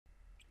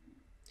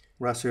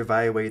we're asked to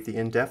evaluate the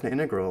indefinite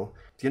integral,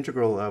 the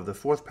integral of the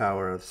fourth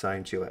power of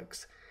sine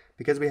 2x.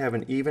 Because we have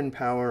an even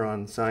power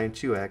on sine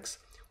 2x,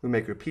 we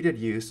make repeated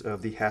use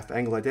of the half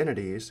angle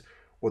identities,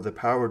 or the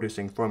power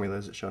reducing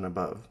formulas shown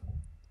above.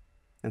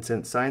 And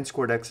since sine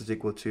squared x is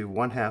equal to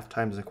 1/2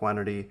 times the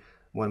quantity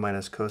 1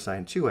 minus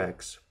cosine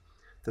 2x,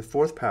 the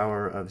fourth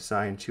power of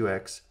sine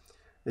 2x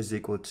is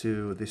equal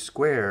to the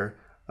square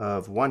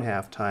of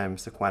 1/2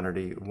 times the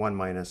quantity 1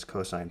 minus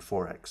cosine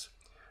 4x.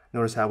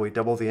 Notice how we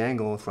double the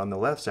angle from the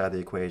left side of the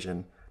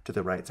equation to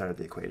the right side of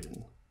the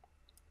equation.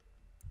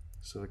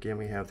 So again,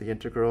 we have the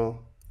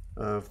integral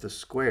of the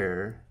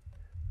square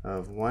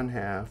of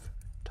 1/2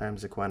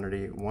 times the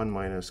quantity 1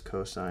 minus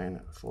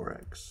cosine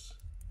 4x.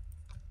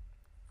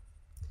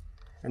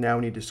 And now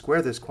we need to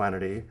square this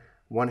quantity.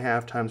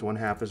 1/2 times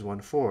 1/2 is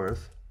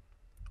 1/4,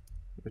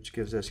 which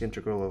gives us the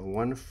integral of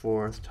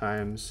 1/4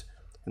 times,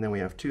 and then we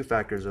have two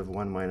factors of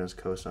 1 minus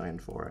cosine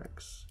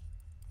 4x.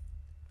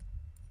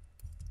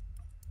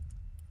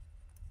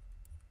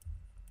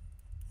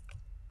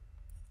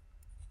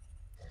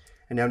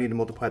 And now we need to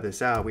multiply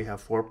this out. We have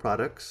four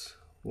products,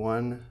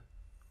 1,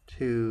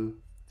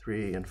 2,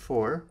 3, and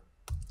 4,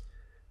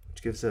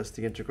 which gives us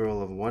the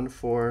integral of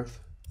 1/4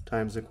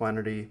 times the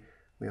quantity.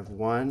 We have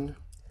 1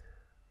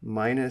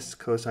 minus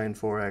cosine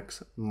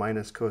 4x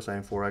minus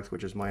cosine 4x,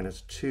 which is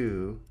minus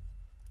 2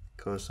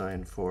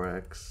 cosine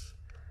 4x.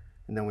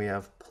 And then we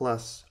have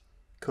plus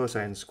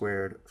cosine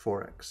squared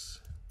 4x.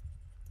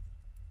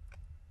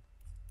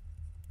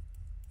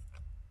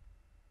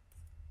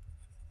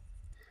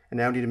 And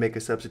now we need to make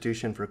a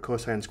substitution for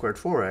cosine squared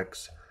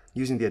 4x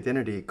using the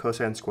identity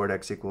cosine squared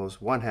x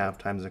equals 1/2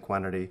 times the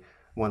quantity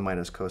 1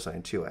 minus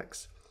cosine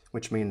 2x,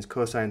 which means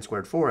cosine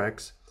squared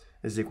 4x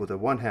is equal to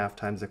 1/2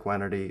 times the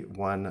quantity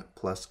 1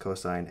 plus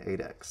cosine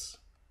 8x.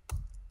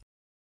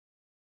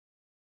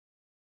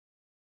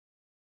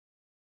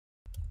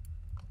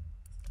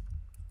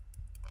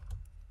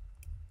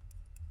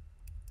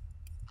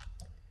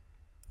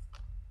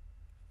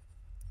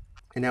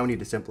 And now we need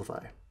to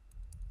simplify.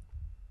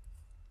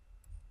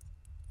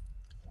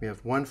 We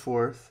have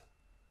 1/4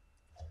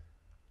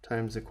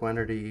 times the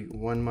quantity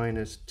 1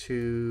 minus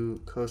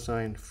 2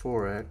 cosine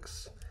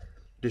 4x.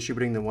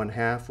 Distributing the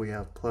 1/2, we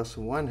have plus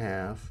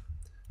 1/2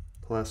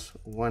 plus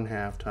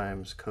 1/2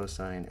 times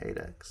cosine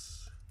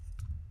 8x.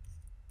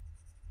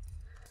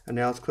 And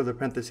now let's clear the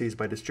parentheses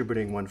by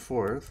distributing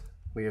 1/4.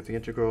 We have the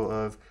integral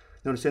of,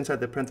 notice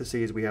inside the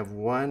parentheses we have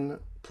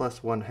 1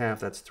 plus 1/2,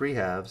 that's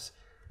 3/2.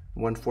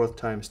 1/4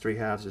 times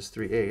 3/2 is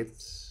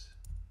 3/8.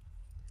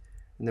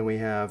 And then we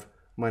have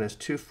minus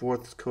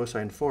 2/4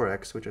 cosine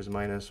 4x, which is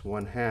minus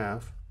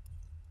 1/2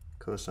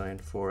 cosine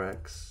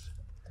 4x.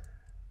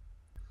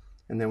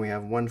 And then we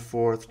have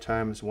 1/4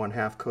 times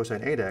 1/2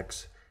 cosine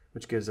 8x,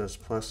 which gives us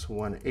plus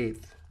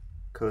 1/8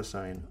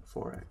 cosine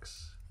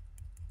 4x.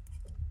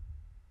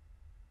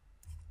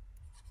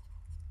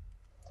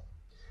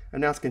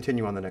 And now let's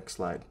continue on the next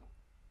slide.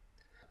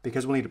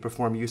 Because we'll need to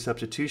perform u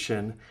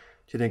substitution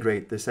to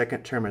integrate the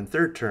second term and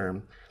third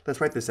term,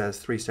 let's write this as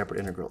three separate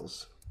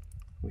integrals.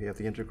 We have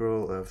the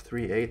integral of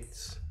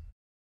 3/8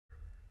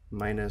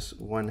 minus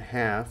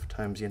 1/2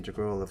 times the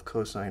integral of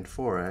cosine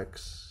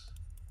 4x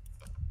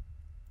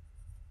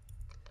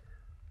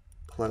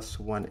plus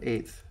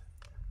 1/8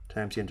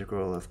 times the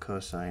integral of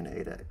cosine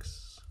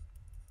 8x.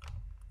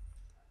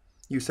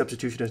 U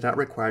substitution is not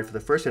required for the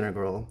first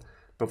integral,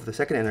 but for the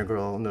second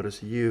integral,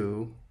 notice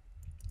u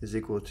is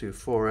equal to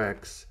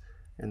 4x,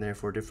 and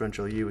therefore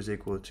differential u is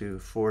equal to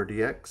 4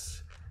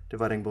 dx.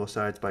 Dividing both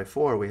sides by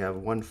 4, we have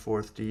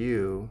 1/4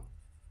 du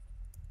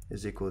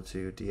is equal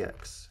to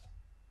dx.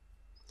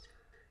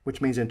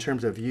 Which means in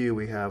terms of u,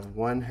 we have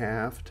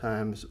 1/2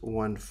 times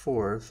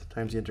 1/4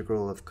 times the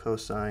integral of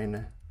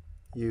cosine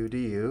u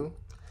du.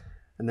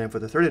 And then for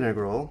the third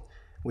integral,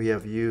 we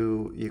have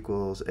u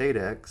equals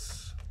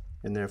 8x,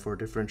 and therefore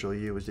differential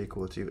u is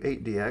equal to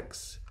 8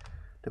 dx.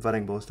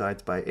 Dividing both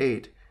sides by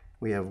 8,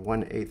 we have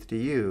 1/8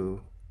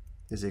 du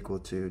is equal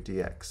to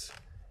dx.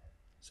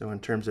 So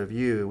in terms of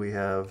u, we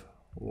have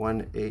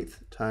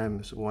 1/8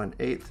 times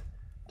 1/8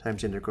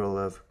 times the integral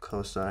of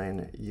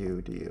cosine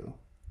u du.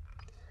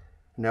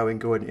 Now we can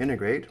go ahead and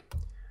integrate.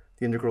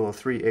 The integral of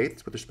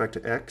 3/8 with respect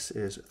to x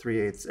is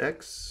 3/8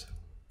 x.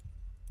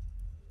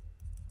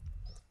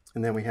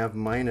 And then we have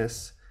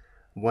minus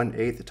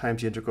 1/8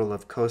 times the integral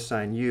of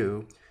cosine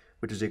u,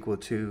 which is equal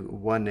to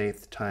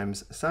 1/8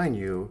 times sine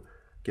u,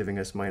 giving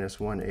us minus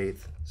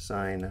 1/8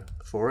 sine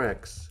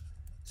 4x,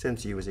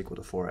 since u is equal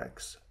to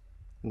 4x.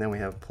 And then we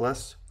have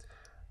plus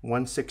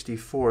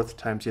 1/64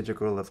 times the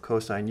integral of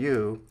cosine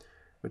u,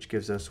 which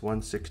gives us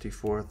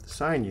 1/64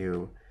 sine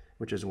u,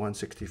 which is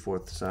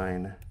 1/64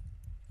 sine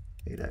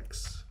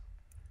 8x.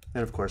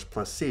 And of course,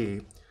 plus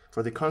c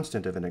for the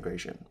constant of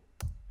integration.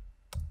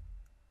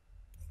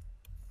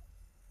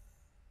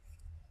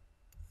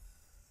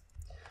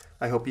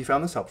 I hope you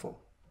found this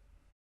helpful.